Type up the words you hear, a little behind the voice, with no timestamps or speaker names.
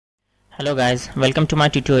Hello guys, welcome to my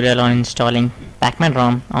tutorial on installing PACman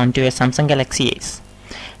Rom onto a Samsung Galaxy Ace.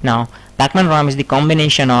 Now, PACman Rom is the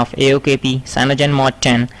combination of AOKP,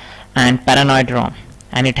 Cynogenmod10 and Paranoid Rom,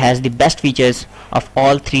 and it has the best features of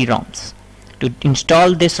all three ROMs. To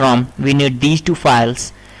install this ROM, we need these two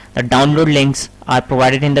files. The download links are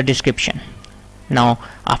provided in the description. Now,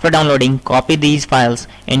 after downloading, copy these files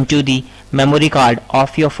into the memory card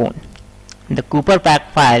of your phone. The Cooper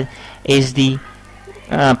Pack file is the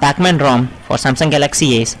PACman Rom for Samsung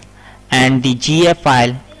Galaxy Ace, and the GF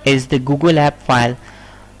file is the Google app file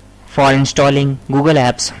for installing Google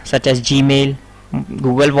apps such as Gmail,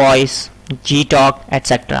 Google Voice, Gtalk,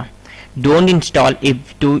 etc. Don't install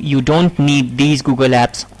if you don't need these Google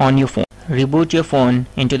apps on your phone. Reboot your phone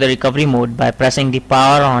into the recovery mode by pressing the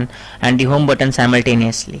power on and the home button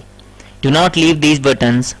simultaneously. Do not leave these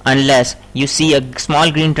buttons unless you see a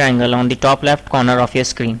small green triangle on the top left corner of your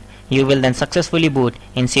screen. You will then successfully boot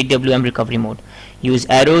in CWM recovery mode. Use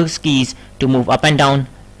arrow keys to move up and down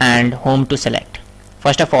and home to select.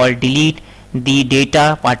 First of all, delete the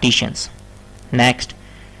data partitions. Next,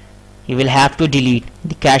 you will have to delete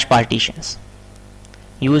the cache partitions.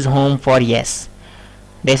 Use home for yes.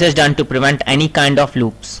 This is done to prevent any kind of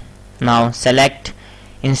loops. Now select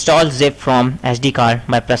install zip from SD card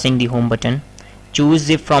by pressing the home button. Choose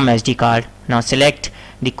zip from SD card. Now select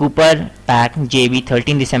the Cooper Pack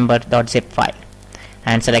v18.0.zip file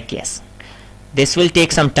and select yes. This will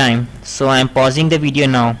take some time, so I am pausing the video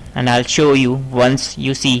now and I'll show you once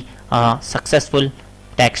you see a successful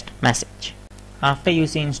text message. After you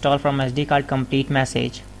see install from SD card complete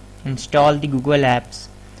message, install the Google apps.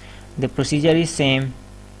 The procedure is same.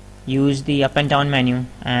 Use the up and down menu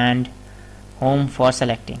and home for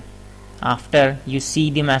selecting. After you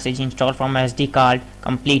see the message install from SD card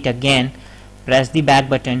complete, again press the back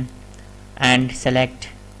button and select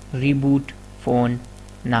reboot phone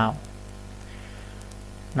now.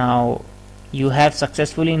 Now you have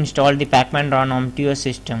successfully installed the PACman Rom onto your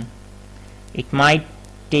system. It might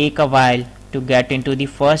take a while to get into the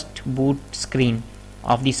first boot screen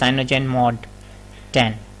of the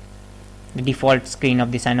Cynogenmod10, the default screen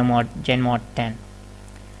of the Cynogenmod10.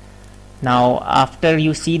 Now after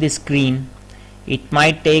you see the screen, it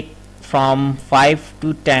might take from 5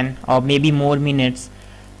 to 10 or maybe more minutes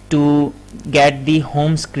to get the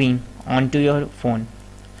home screen onto your phone.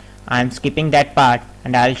 I am skipping that part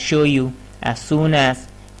and I'll show you as soon as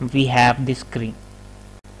we have the screen.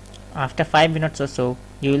 After 5 minutes or so,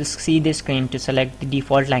 you will see the screen to select the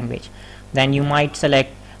default language. Then you might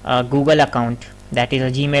select a Google account, that is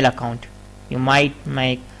a Gmail account. You might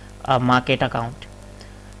make a market account.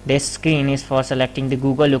 This screen is for selecting the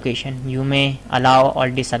Google location. You may allow or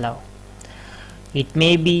disallow. It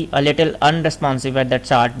may be a little unresponsive at the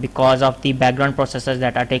start because of the background processes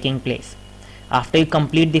that are taking place. After you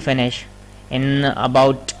complete the finish, in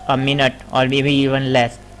about a minute or maybe even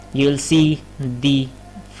less, you will see the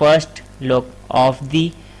first look of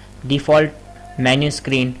the default menu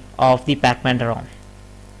screen of the PACman Rom.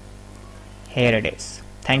 Here it is.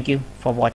 Thank you for watching.